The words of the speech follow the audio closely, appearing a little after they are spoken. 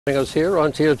Us here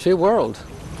on TOT World.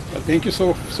 Thank you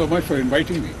so much for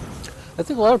inviting me. I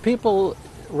think a lot of people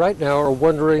right now are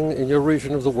wondering in your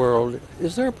region of the world,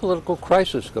 is there a political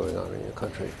crisis going on in your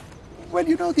country? Well,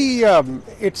 you know,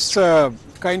 it's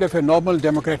kind of a normal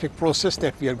democratic process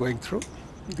that we are going through.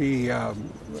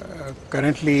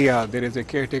 Currently there is a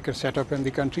caretaker set up in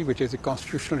the country, which is a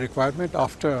constitutional requirement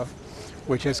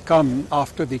which has come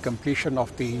after the completion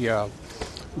of the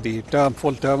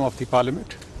full term of the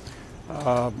parliament.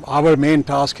 Our main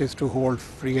task is to hold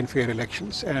free and fair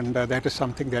elections, and that is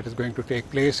something that is going to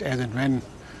take place as and when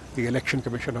the Election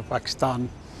Commission of Pakistan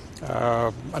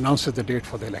announces the date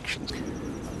for the elections.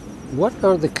 What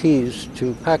are the keys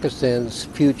to Pakistan's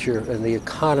future and the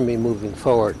economy moving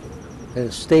forward in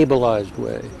a stabilized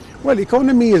way? Well,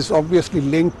 economy is obviously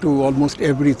linked to almost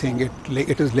everything.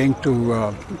 It is linked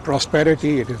to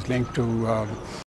prosperity, it is linked to